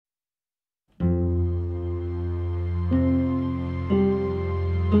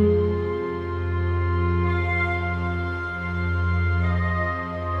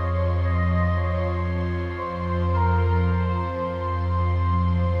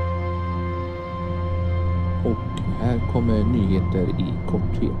Och här kommer nyheter i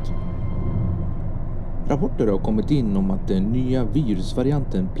korthet. Rapporter har kommit in om att den nya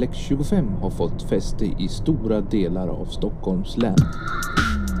virusvarianten Plex 25 har fått fäste i stora delar av Stockholms län.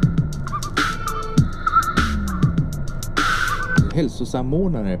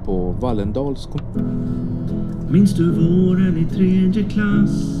 Hälsosamordnare på Vallendals Minns du våren i 3:e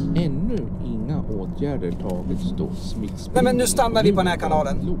klass? Ännu inga åtgärder tagits då smittspridning. Nej, men nu stannar vi på den här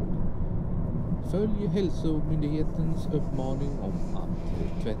kanalen. Följ hälsomyndighetens uppmaning om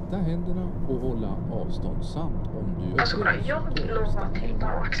att tvätta händerna och hålla avstånd samt om du... Alltså kolla, jag lovade till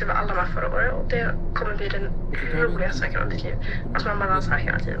barn och Axel med alla de här förra året och det kommer bli den roligaste veckan av ditt liv. Alltså man dansar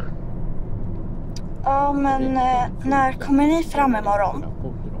hela tiden. Ja, men när kommer ni fram imorgon?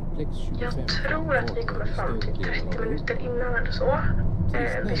 Jag tror att vi kommer fram till 30 minuter innan eller så.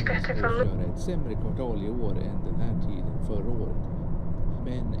 Vi ska träffa köra ett sämre kvartal i år än den här tiden förra året.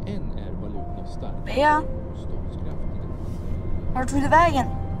 Men än är valutan stark. Bea? Vart tog du vägen?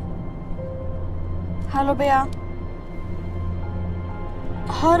 Hallå Bea?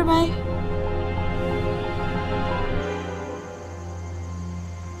 Hör du mig?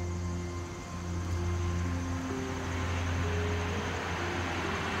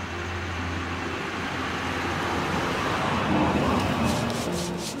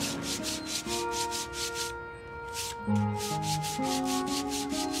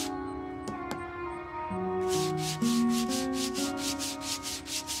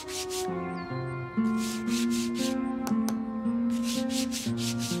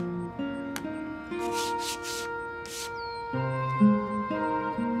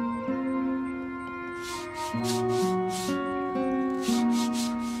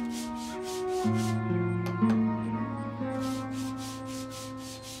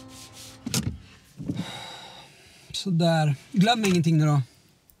 Så där. Glöm ingenting nu då.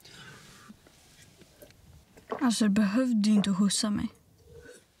 Alltså, du behövde ju inte skjutsa mig.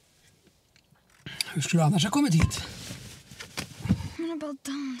 Hur skulle du annars ha kommit hit? Men det är bara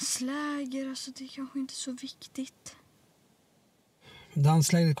dansläger, alltså det är kanske inte så viktigt.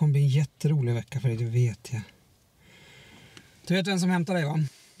 Danslägret kommer bli en jätterolig vecka för dig, det vet jag. Du vet vem som hämtar dig, va?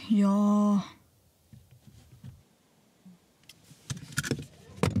 Ja.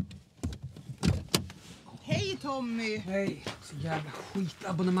 Hej Tommy! Hej, så jävla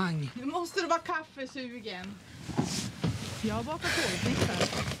skitabonnemang. Nu måste du vara kaffesugen. Jag har bakat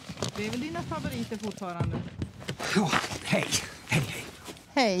tårtbiffar. Det är väl dina favoriter fortfarande? Ja, hej.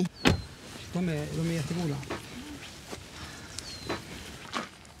 Hej. De är jättegoda.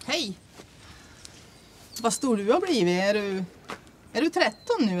 Hej! Vad stor du har blivit. Är du 13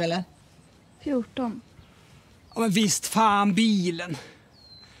 nu eller? 14. Ja, men visst fan bilen.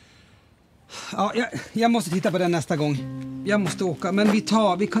 Ja, jag måste titta på den nästa gång. Jag måste åka, men vi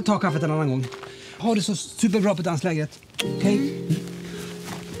kan ta kaffet en annan gång. Ha det så superbra på danslägret. Okej?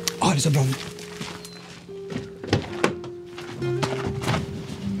 Ha det så bra.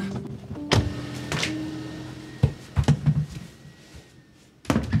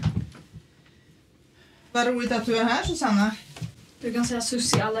 Vad roligt att du är här, Susanna. Du kan säga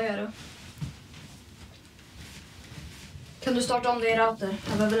Sussi, alla gör det. Kan du starta om det i router?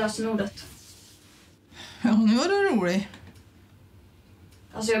 Jag behöver lösenordet. Ja, nu var du rolig.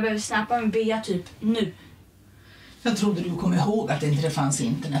 Alltså jag behöver snappa med Bea typ nu. Jag trodde du kom ihåg att det inte fanns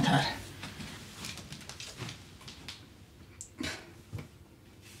internet här.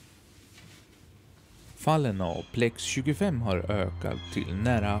 Fallen av Plex 25 har ökat till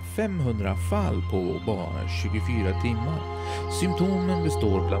nära 500 fall på bara 24 timmar. Symptomen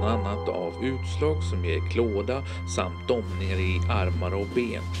består bland annat av utslag som ger klåda samt domningar i armar och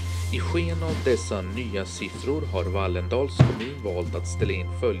ben. I sken av dessa nya siffror har Vallendals kommun valt att ställa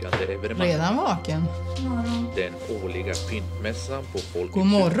in följande evenemang. Redan vaken? Den årliga pyntmässan på Folkets God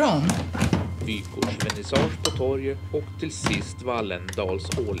morgon. Vykortsvernissage på torget och till sist Vallendals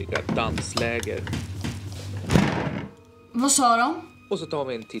årliga dansläger. Vad sa de? Och så tar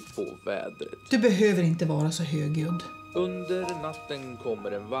vi en titt på vädret. Du behöver inte vara så högljudd. Under natten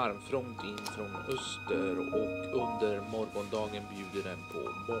kommer en varmfront in från öster och under morgondagen bjuder den på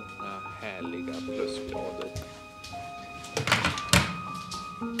många härliga plusgrader.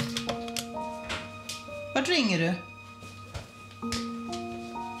 Vart ringer du?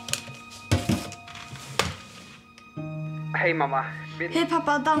 Hej mamma. Hej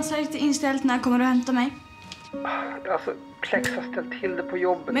pappa, danslägret är inställt. När kommer du hämta mig? Alltså, Plex har ställt till det på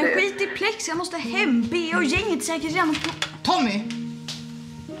jobbet. Men skit i Plex, jag måste hem. Bea och gänget säkert redan på... Tommy!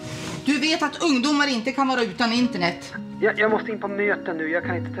 Du vet att ungdomar inte kan vara utan internet. Jag måste in på möten nu. Jag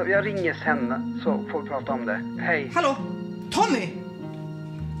kan inte ta... Jag ringer sen så får vi prata om det. Hej. Hallå? Tommy!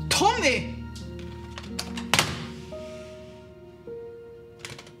 Tommy!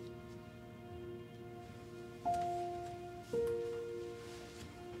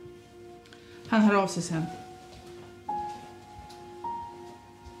 Han hör av sig sen.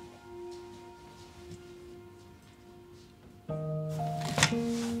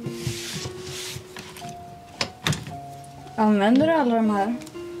 Använder du alla de här?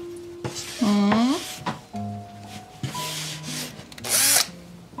 Mm.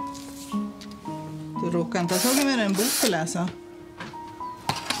 Du råkar inte ha tagit med dig en bok att läsa?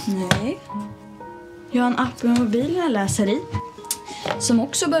 Nej. Jag har en app med mobilen jag läser i. Som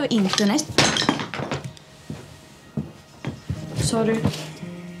också behöver internet. Sa du?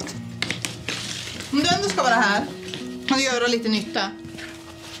 Om du ändå ska vara här och göra lite nytta.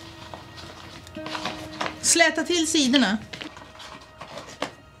 Släta till sidorna.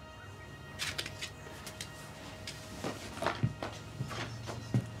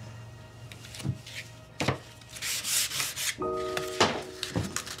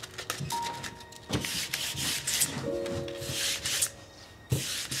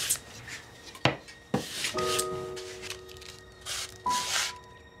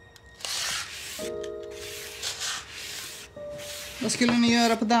 Vad skulle ni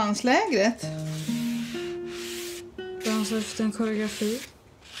göra på danslägret? Dansa efter en koreografi.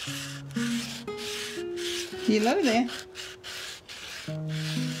 Gillar du det?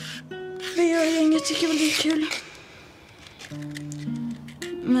 Vi gör gänget tycker väl det är kul.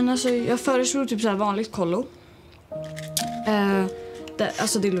 Men alltså jag föreslog typ så här vanligt kollo.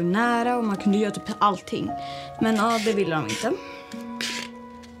 Alltså det låg nära och man kunde göra typ allting. Men ja, det ville de inte.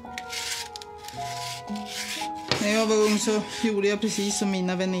 När jag var ung så gjorde jag precis som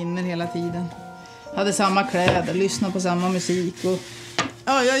mina vänner hela tiden. Hade samma kläder, lyssnade på samma musik och...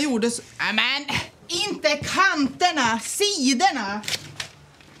 Ja, jag gjorde så... Men inte kanterna, sidorna!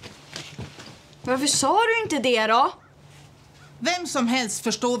 Varför sa du inte det då? Vem som helst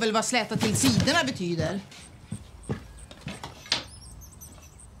förstår väl vad släta till sidorna betyder.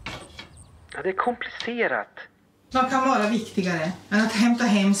 Ja, det är komplicerat. Vad kan vara viktigare än att hämta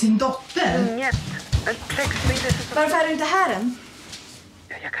hem sin dotter? Inget. En plexiglas. Varför är du inte här än?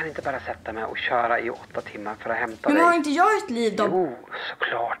 Jag kan inte bara sätta mig och köra i 8 timmar för att hämta Men dig. har inte jag ett liv då? Jo,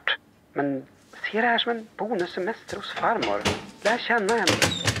 såklart. Men se det här som en bonussemester hos farmor. Lär känna henne.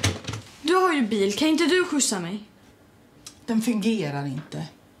 Du har ju bil, kan inte du skjutsa mig? Den fungerar inte.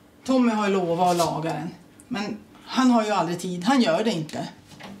 Tommy har ju lovat att laga den. Men han har ju aldrig tid, han gör det inte.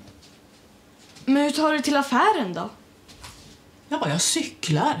 Men hur tar du till affären då? Ja, jag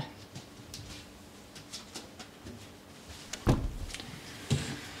cyklar.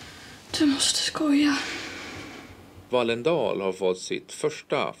 Du måste skoja. Vallendal har fått sitt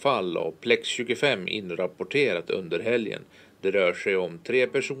första fall av Plex 25 inrapporterat under helgen. Det rör sig om 3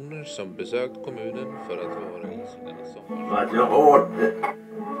 personer som besökt kommunen för att vara i sina sommar. Att jag har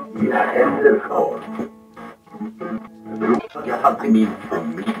mina händer kvar. Jag tror att jag hade min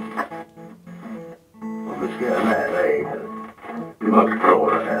familj. Och nu ska jag lära er hur man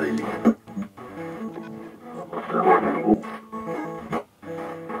klarar här i livet. Man måste hålla ihop.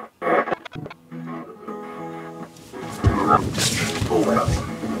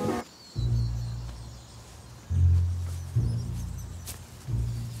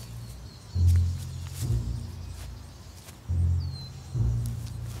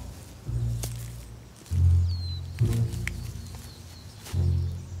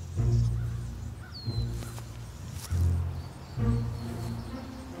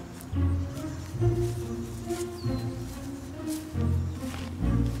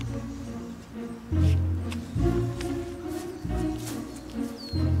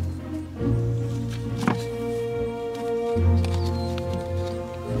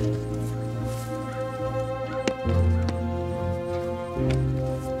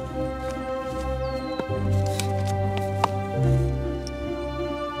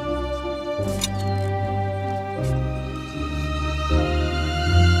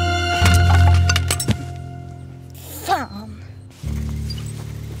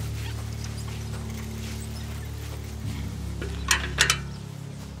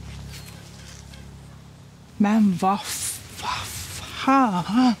 Men vad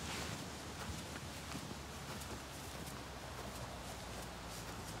fan?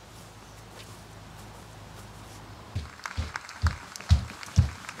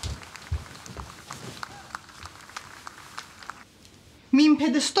 Min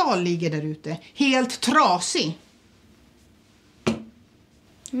pedestal ligger där ute, helt trasig.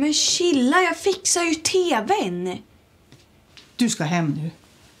 Men chilla, jag fixar ju tvn. Du ska hem nu.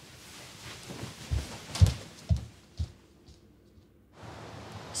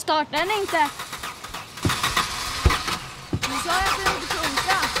 Starta den inte. Nu sa jag att den inte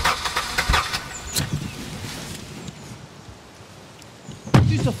funkar.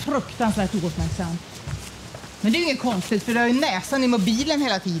 Du så fruktansvärt ouppmärksam. Men det är ju inget konstigt för du har ju näsan i mobilen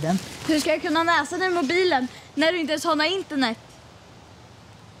hela tiden. Hur ska jag kunna näsa den i mobilen när du inte ens har något internet?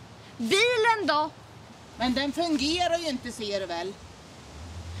 Bilen då? Men den fungerar ju inte, ser du väl.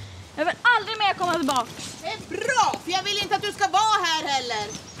 Jag vill aldrig mer komma tillbaka. Det är bra, för jag vill inte att du ska vara här heller.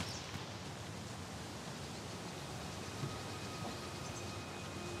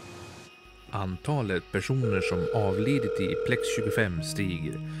 Antalet personer som avlidit i Plex 25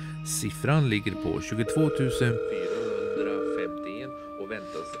 stiger. Siffran ligger på 22 451 och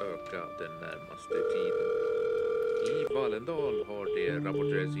väntas öka den närmaste tiden. I Vallendal har det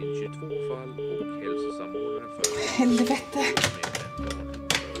rapporterats in 22 fall och hälsosamordnaren för... Helvete.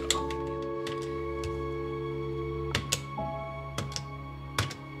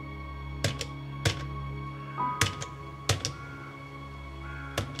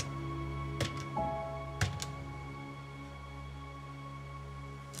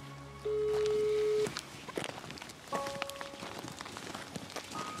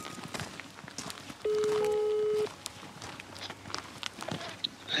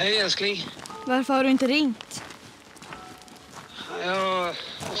 Hej älskling. Varför har du inte ringt? Jag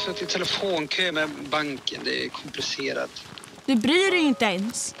har suttit i telefonkö med banken. Det är komplicerat. Du bryr dig ju inte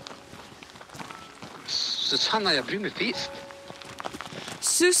ens. Susanna, jag bryr mig visst.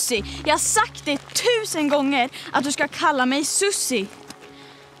 Sussi, jag har sagt det 1000 gånger att du ska kalla mig Sussi.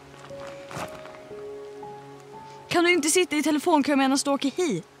 Kan du inte sitta i telefonkö medan du åker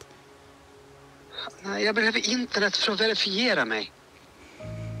hit? Nej, jag behöver internet för att verifiera mig.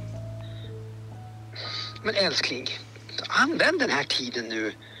 Men älskling, använd den här tiden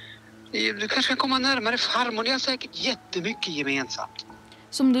nu. Du kanske kan komma närmare farmor. Ni har säkert jättemycket gemensamt.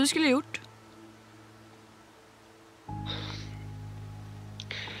 Som du skulle gjort.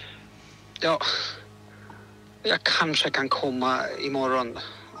 Ja, jag kanske kan komma imorgon.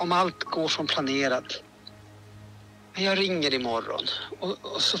 Om allt går som planerat. Men jag ringer imorgon.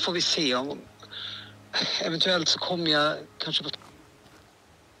 Och så får vi se om... Eventuellt så kommer jag kanske på...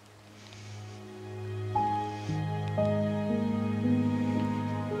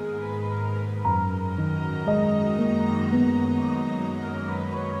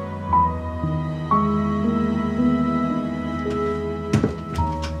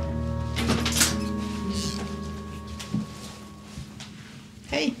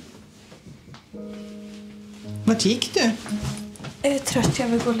 Hej. Vart gick du? Jag är trött, jag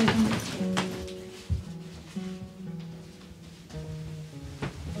vill gå lite.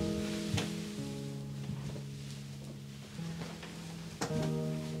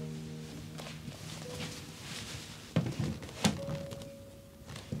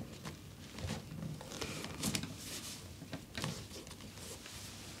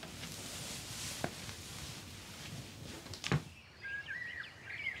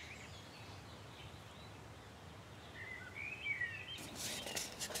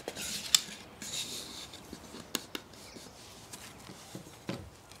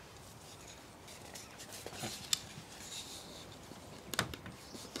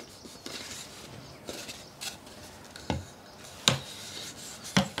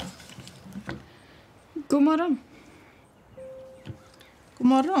 God morgon. God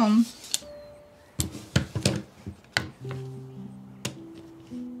morgon.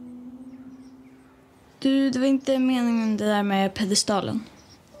 Du, det var inte meningen det där med pedestalen.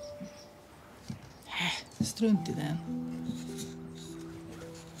 Strunt i den.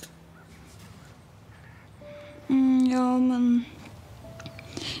 Ja, men...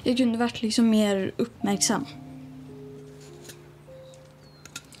 Jag kunde varit liksom mer uppmärksam.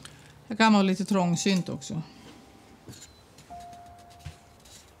 Jag kan vara lite trångsynt också.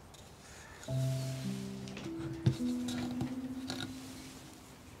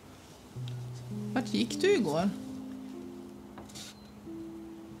 Vart gick du igår?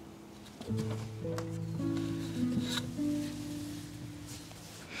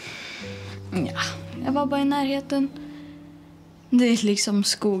 Ja, jag var bara i närheten. Det är liksom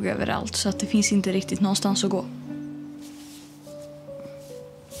skog överallt så att det finns inte riktigt någonstans att gå.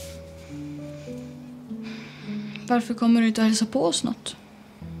 Varför kommer du inte att hälsa på oss något?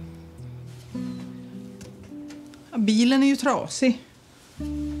 Ja, bilen är ju trasig.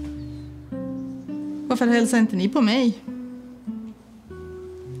 Varför hälsar inte ni på mig?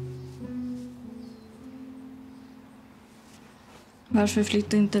 Varför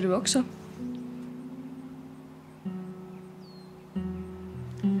flyttar inte du också?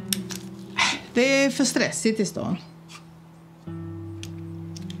 Det är för stressigt i stan.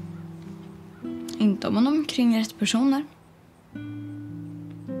 Inte om man är omkring rätt personer.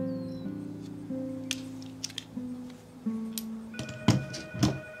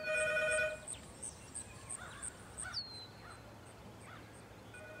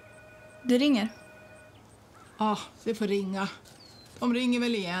 Det ringer. Ja, det får ringa. De ringer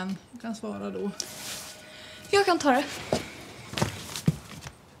väl igen. Jag kan svara då. Jag kan ta det.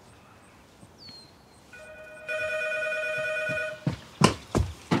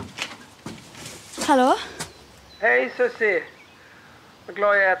 Hallå? Hej Sussi! Vad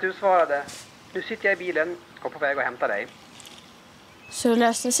glad jag är att du svarade. Nu sitter jag i bilen och på väg att hämta dig. Så det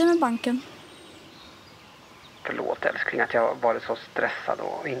löste sig med banken? Förlåt älskling att jag varit så stressad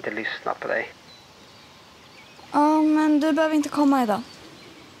och inte lyssnat på dig. Ja, men du behöver inte komma idag.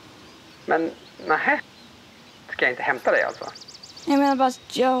 Men nähä? Ska jag inte hämta dig alltså? Jag menar bara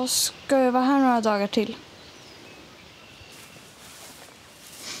att jag ska ju vara här några dagar till.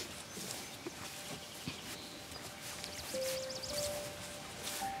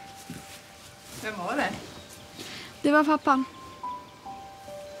 Vem var det? Det var pappa.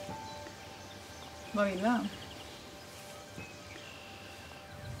 Vad ville han?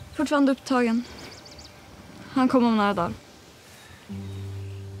 Fortfarande upptagen. Han kommer om några dagar.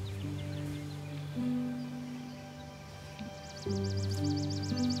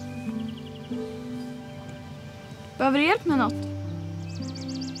 Behöver du hjälp med något?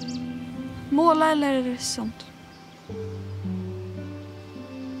 Måla eller sånt?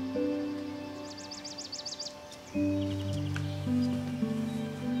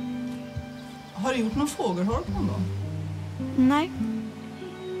 Har du gjort någon fågelholk någon gång? Nej.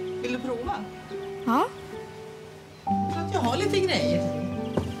 Vill du prova? Ja. För att jag har lite grejer.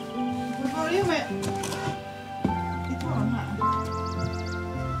 Jag börjar med